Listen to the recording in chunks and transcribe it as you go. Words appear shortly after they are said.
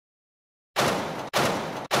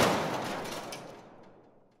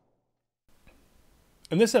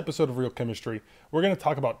In this episode of Real Chemistry, we're going to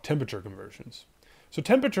talk about temperature conversions. So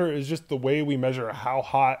temperature is just the way we measure how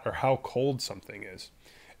hot or how cold something is.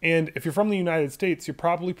 And if you're from the United States, you're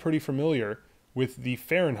probably pretty familiar with the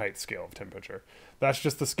Fahrenheit scale of temperature. That's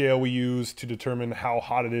just the scale we use to determine how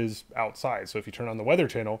hot it is outside. So if you turn on the Weather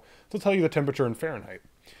Channel, it'll tell you the temperature in Fahrenheit.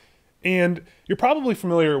 And you're probably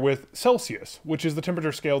familiar with Celsius, which is the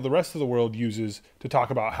temperature scale the rest of the world uses to talk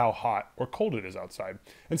about how hot or cold it is outside.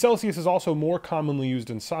 And Celsius is also more commonly used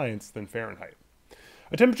in science than Fahrenheit.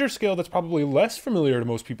 A temperature scale that's probably less familiar to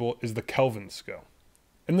most people is the Kelvin scale.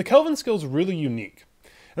 And the Kelvin scale is really unique.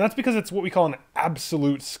 And that's because it's what we call an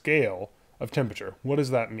absolute scale of temperature. What does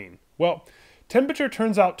that mean? Well, temperature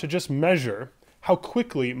turns out to just measure how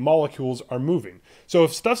quickly molecules are moving. So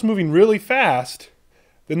if stuff's moving really fast,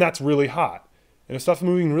 then that's really hot. And if stuff's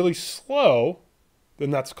moving really slow,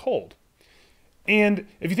 then that's cold. And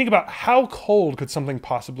if you think about how cold could something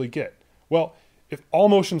possibly get? Well, if all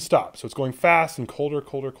motion stops, so it's going fast and colder,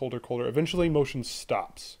 eventually motion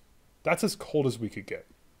stops. That's as cold as we could get.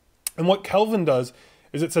 And what Kelvin does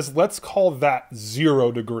is it says, let's call that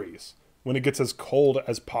 0 degrees when it gets as cold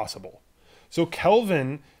as possible. So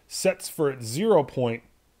Kelvin sets for its 0 point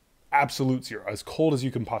absolute zero, as cold as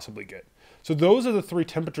you can possibly get. So those are the three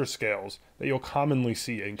temperature scales that you'll commonly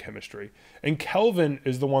see in chemistry. And Kelvin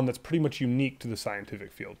is the one that's pretty much unique to the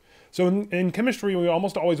scientific field. So in chemistry, we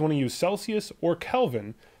almost always want to use Celsius or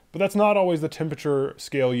Kelvin, but that's not always the temperature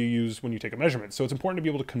scale you use when you take a measurement. So it's important to be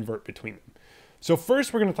able to convert between them. So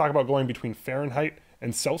first, we're going to talk about going between Fahrenheit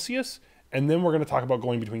and Celsius, and then we're going to talk about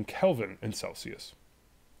going between Kelvin and Celsius.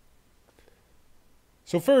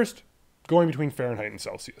 So first, going between Fahrenheit and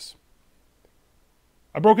Celsius.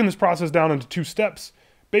 I've broken this process down into 2 steps.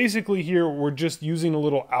 Basically here, we're just using a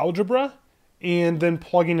little algebra and then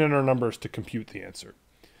plugging in our numbers to compute the answer.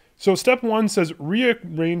 So step 1 says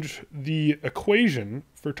rearrange the equation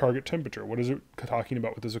for target temperature. What is it talking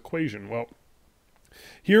about with this equation? Well,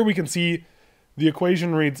 here we can see the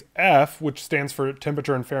equation reads F, which stands for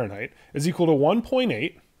temperature in Fahrenheit, is equal to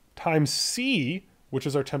 1.8 times C, which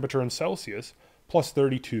is our temperature in Celsius, plus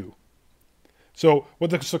 32. So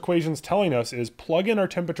what this equation is telling us is plug in our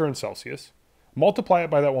temperature in Celsius, multiply it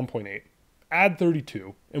by that 1.8, add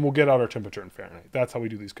 32, and we'll get out our temperature in Fahrenheit. That's how we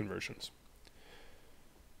do these conversions.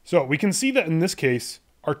 So we can see that in this case,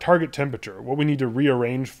 our target temperature, what we need to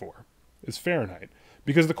rearrange for, is Fahrenheit.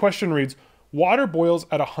 Because the question reads, water boils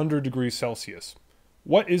at 100 degrees Celsius.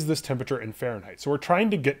 What is this temperature in Fahrenheit? So we're trying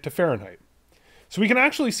to get to Fahrenheit. So we can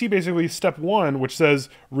actually see basically step 1, which says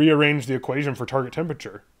rearrange the equation for target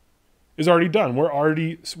temperature, is already done.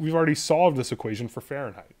 We've already solved this equation for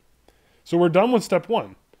Fahrenheit. So we're done with step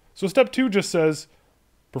 1. So step 2 just says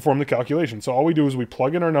perform the calculation. So all we do is we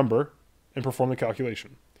plug in our number and perform the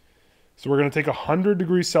calculation. So we're going to take 100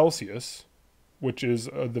 degrees Celsius, which is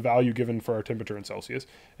the value given for our temperature in Celsius,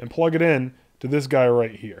 and plug it in to this guy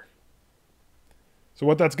right here. So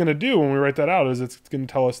what that's going to do when we write that out is it's going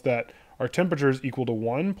to tell us that our temperature is equal to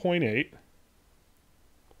 1.8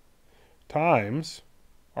 times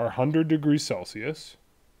our 100 degrees Celsius.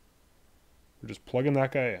 We're just plugging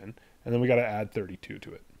that guy in, and then we got to add 32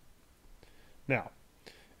 to it. Now,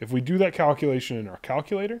 if we do that calculation in our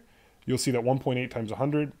calculator, you'll see that 1.8 times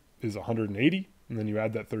 100 is 180, and then you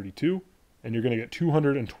add that 32, and you're going to get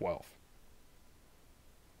 212.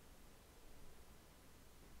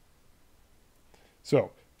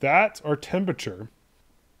 So that's our temperature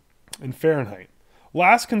in Fahrenheit.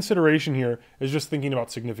 Last consideration here is just thinking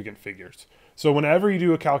about significant figures. So whenever you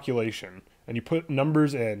do a calculation and you put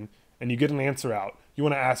numbers in and you get an answer out, you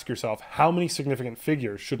want to ask yourself, how many significant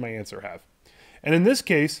figures should my answer have? And in this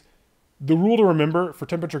case, the rule to remember for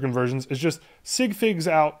temperature conversions is just sig figs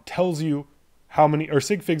out tells you how many, or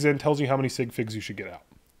sig figs in tells you how many sig figs you should get out.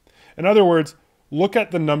 In other words, look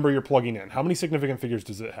at the number you're plugging in. How many significant figures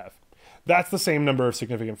does it have? That's the same number of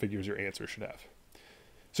significant figures your answer should have.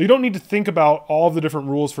 So you don't need to think about all of the different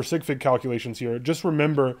rules for sig fig calculations here. Just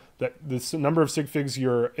remember that the number of sig figs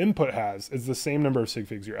your input has is the same number of sig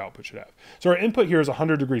figs your output should have. So our input here is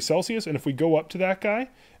 100 degrees Celsius, and if we go up to that guy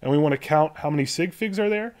and we want to count how many sig figs are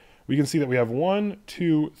there, we can see that we have 1,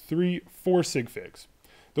 2, 3, 4 sig figs.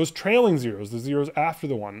 Those trailing zeros, the zeros after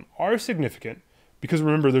the 1, are significant because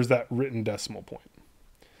remember there's that written decimal point.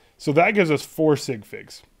 So that gives us 4 sig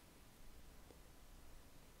figs.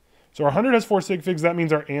 So our 100 has 4 sig figs. That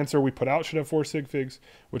means our answer we put out should have 4 sig figs,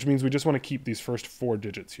 which means we just want to keep these first 4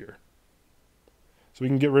 digits here. So we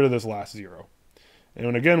can get rid of this last 0.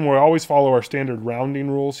 And again, we'll always follow our standard rounding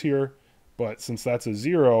rules here, but since that's a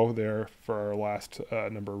 0 there for our last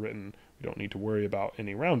number written, we don't need to worry about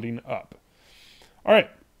any rounding up. All right,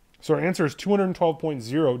 so our answer is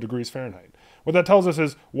 212.0 degrees Fahrenheit. What that tells us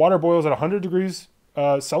is water boils at 100 degrees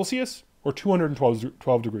Celsius or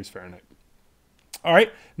 212 degrees Fahrenheit. All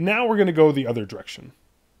right, now we're going to go the other direction.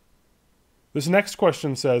 This next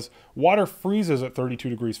question says, water freezes at 32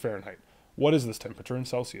 degrees Fahrenheit. What is this temperature in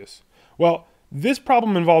Celsius? Well, this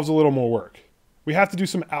problem involves a little more work. We have to do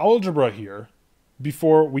some algebra here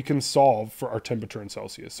before we can solve for our temperature in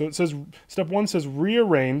Celsius. So it says, step 1 says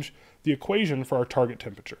rearrange the equation for our target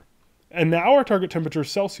temperature. And now our target temperature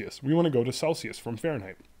is Celsius. We want to go to Celsius from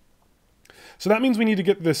Fahrenheit. So that means we need to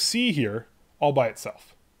get this C here all by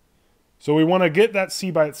itself. So we want to get that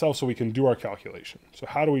C by itself so we can do our calculation. So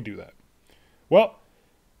how do we do that? Well,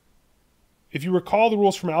 if you recall the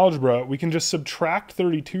rules from algebra, we can just subtract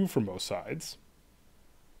 32 from both sides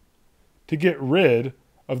to get rid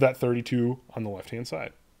of that 32 on the left-hand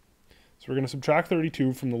side. So we're going to subtract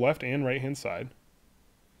 32 from the left and right-hand side.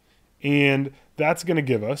 And that's going to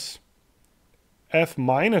give us F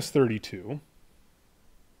minus 32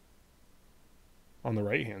 on the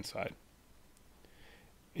right-hand side.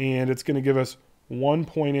 And it's going to give us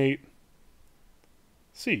 1.8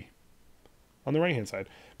 C on the right-hand side.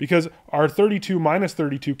 Because our 32 minus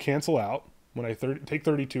 32 cancel out. When I take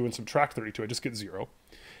 32 and subtract 32, I just get 0.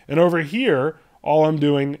 And over here, all I'm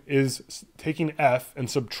doing is taking F and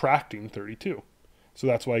subtracting 32. So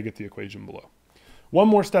that's why I get the equation below. One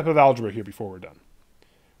more step of algebra here before we're done.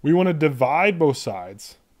 We want to divide both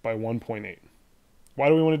sides by 1.8. Why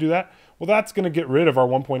do we want to do that? Well, that's going to get rid of our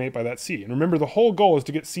 1.8 by that C. And remember, the whole goal is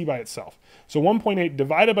to get C by itself. So 1.8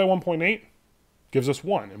 divided by 1.8 gives us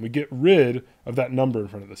 1, and we get rid of that number in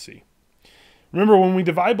front of the C. Remember, when we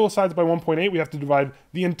divide both sides by 1.8, we have to divide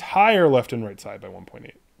the entire left and right side by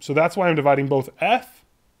 1.8. So that's why I'm dividing both F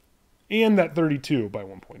and that 32 by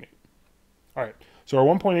 1.8. All right, so our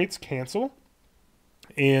 1.8s cancel,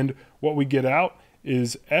 and what we get out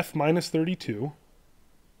is F minus 32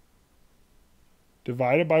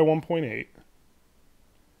 divided by 1.8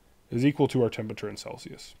 is equal to our temperature in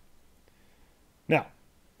Celsius. Now,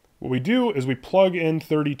 what we do is we plug in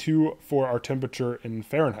 32 for our temperature in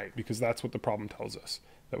Fahrenheit, because that's what the problem tells us,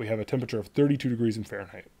 that we have a temperature of 32 degrees in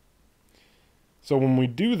Fahrenheit. So when we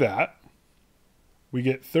do that, we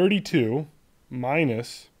get 32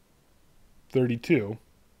 minus 32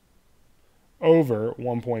 over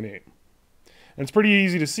 1.8. And it's pretty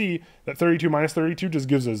easy to see that 32 minus 32 just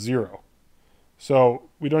gives us 0. So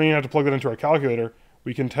we don't even have to plug that into our calculator.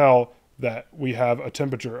 We can tell that we have a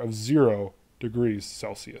temperature of 0 degrees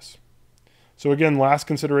Celsius. So again, last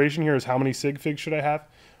consideration here is how many sig figs should I have?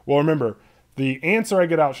 Well, remember, the answer I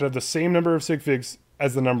get out should have the same number of sig figs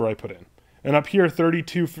as the number I put in. And up here,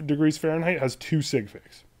 32 degrees Fahrenheit has 2 sig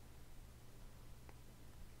figs.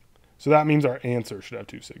 So that means our answer should have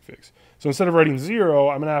 2 sig figs. So instead of writing 0,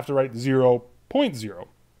 I'm going to have to write 0.0.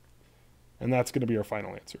 And that's going to be our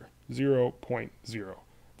final answer, 0.0.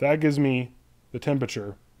 That gives me the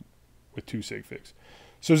temperature with 2 sig figs.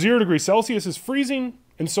 So 0 degrees Celsius is freezing,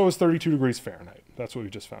 and so is 32 degrees Fahrenheit. That's what we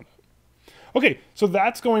just found out. Okay, so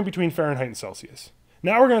that's going between Fahrenheit and Celsius.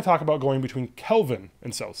 Now we're going to talk about going between Kelvin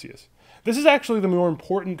and Celsius. This is actually the more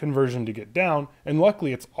important conversion to get down, and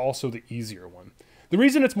luckily it's also the easier one. The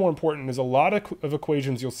reason it's more important is a lot of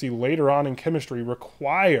equations you'll see later on in chemistry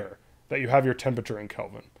require that you have your temperature in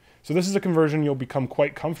Kelvin. So this is a conversion you'll become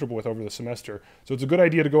quite comfortable with over the semester, so it's a good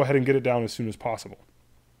idea to go ahead and get it down as soon as possible.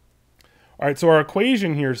 All right, so our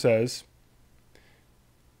equation here says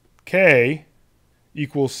K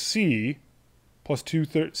equals C plus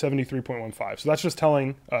 273.15. So that's just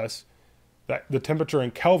telling us that the temperature in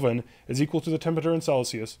Kelvin is equal to the temperature in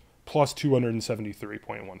Celsius plus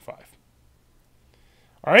 273.15.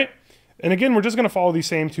 All right, and again, we're just going to follow these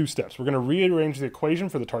same 2 steps. We're going to rearrange the equation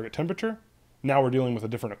for the target temperature. Now we're dealing with a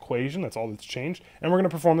different equation. That's all that's changed. And we're going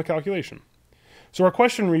to perform the calculation. So our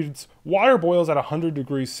question reads, water boils at 100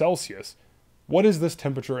 degrees Celsius. What is this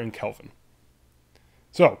temperature in Kelvin?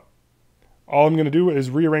 So all I'm going to do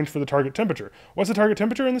is rearrange for the target temperature. What's the target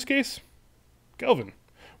temperature in this case? Kelvin,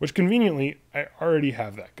 which conveniently, I already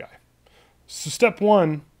have that guy. So step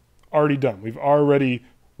 1, already done. We've already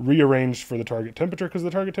rearranged for the target temperature because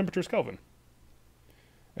the target temperature is Kelvin.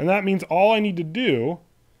 And that means all I need to do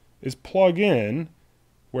is plug in,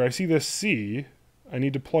 where I see this C, I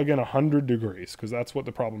need to plug in 100 degrees because that's what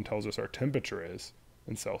the problem tells us our temperature is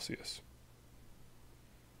in Celsius.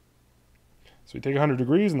 So we take 100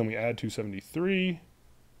 degrees and then we add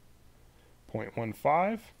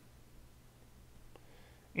 273.15.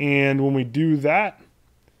 And when we do that,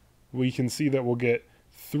 we can see that we'll get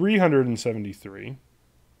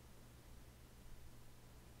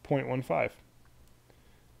 373.15.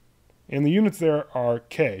 And the units there are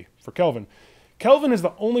K for Kelvin. Kelvin is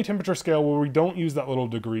the only temperature scale where we don't use that little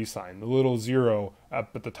degree sign, the little 0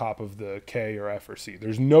 up at the top of the K or F or C.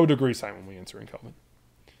 There's no degree sign when we answer in Kelvin.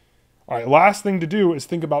 All right, last thing to do is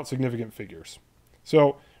think about significant figures.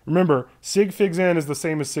 So remember, sig figs in is the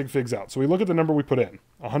same as sig figs out. So we look at the number we put in,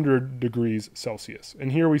 100 degrees Celsius.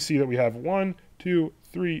 And here we see that we have 1, 2,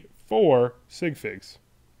 3, 4 sig figs.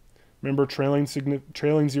 Remember, trailing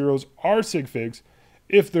zeros are sig figs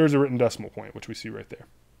if there's a written decimal point, which we see right there.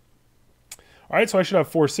 All right, so I should have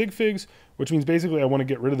 4 sig figs, which means basically I want to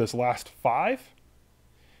get rid of this last 5.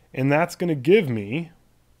 And that's going to give me,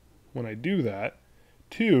 when I do that,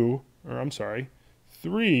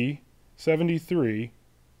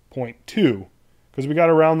 373.2, because we got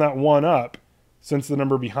to round that 1 up since the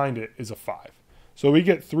number behind it is a 5. So we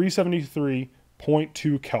get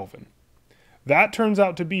 373.2 Kelvin. That turns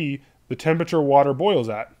out to be the temperature water boils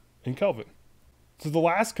at in Kelvin. So the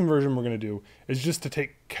last conversion we're going to do is just to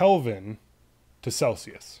take Kelvin to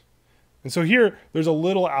Celsius. And so here, there's a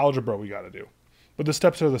little algebra we got to do, but the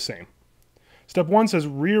steps are the same. Step 1 says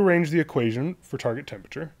rearrange the equation for target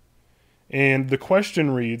temperature. And the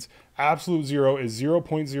question reads, absolute zero is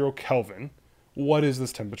 0.0 Kelvin. What is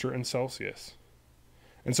this temperature in Celsius?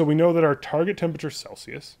 And so we know that our target temperature is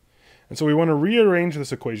Celsius. And so we want to rearrange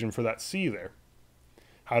this equation for that C there.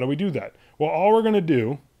 How do we do that? Well, all we're going to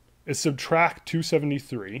do is subtract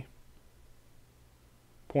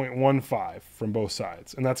 273.15 from both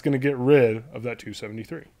sides. And that's going to get rid of that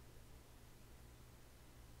 273.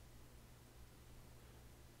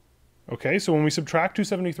 Okay, so when we subtract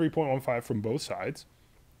 273.15 from both sides,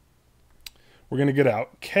 we're going to get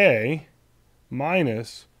out K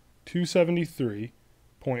minus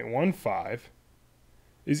 273.15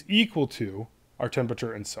 is equal to our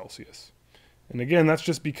temperature in Celsius. And again, that's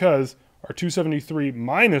just because our 273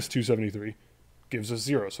 minus 273 gives us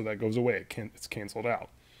 0, so that goes away. It's canceled out.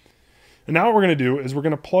 And now what we're going to do is we're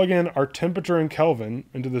going to plug in our temperature in Kelvin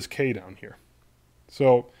into this K down here.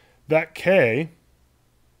 So that K,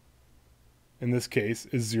 in this case,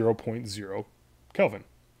 is 0.0 Kelvin.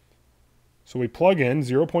 So we plug in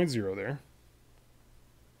 0.0 there.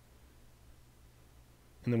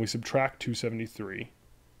 And then we subtract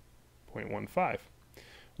 273.15.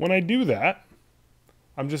 When I do that,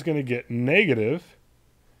 I'm just going to get negative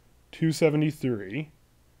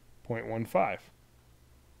 273.15.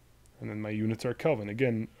 And then my units are Kelvin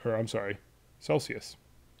again, or I'm sorry, Celsius,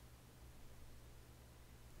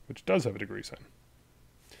 which does have a degree sign.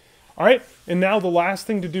 All right, and now the last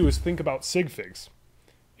thing to do is think about sig figs.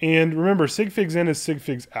 And remember, sig figs in is sig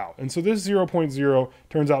figs out. And so this 0.0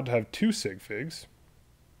 turns out to have 2 sig figs.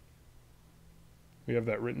 We have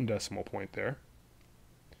that written decimal point there.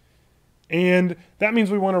 And that means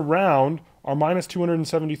we want to round our minus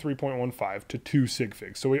 273.15 to 2 sig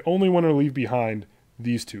figs. So we only want to leave behind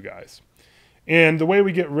these two guys. And the way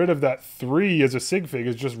we get rid of that 3 as a sig fig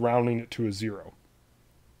is just rounding it to a 0.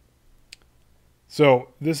 So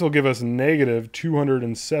this will give us negative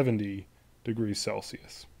 270 degrees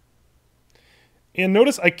Celsius. And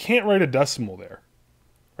notice I can't write a decimal there.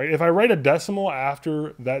 Right? If I write a decimal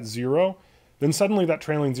after that 0, then suddenly that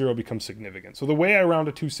trailing 0 becomes significant. So the way I round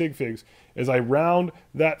to 2 sig figs is I round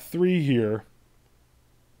that 3 here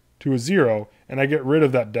to a 0, and I get rid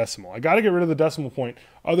of that decimal. I got to get rid of the decimal point,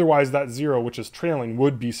 otherwise that 0, which is trailing,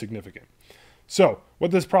 would be significant. So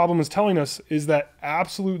what this problem is telling us is that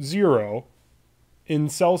absolute 0 in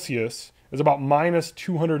Celsius is about minus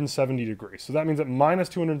 270 degrees. So that means at minus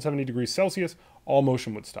 270 degrees Celsius, all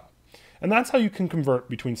motion would stop. And that's how you can convert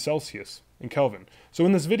between Celsius and Kelvin. So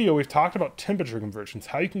in this video, we've talked about temperature conversions,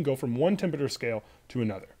 how you can go from one temperature scale to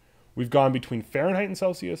another. We've gone between Fahrenheit and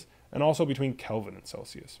Celsius and also between Kelvin and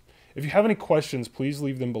Celsius. If you have any questions, please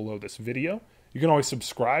leave them below this video. You can always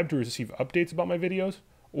subscribe to receive updates about my videos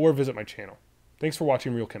or visit my channel. Thanks for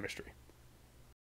watching Real Chemistry.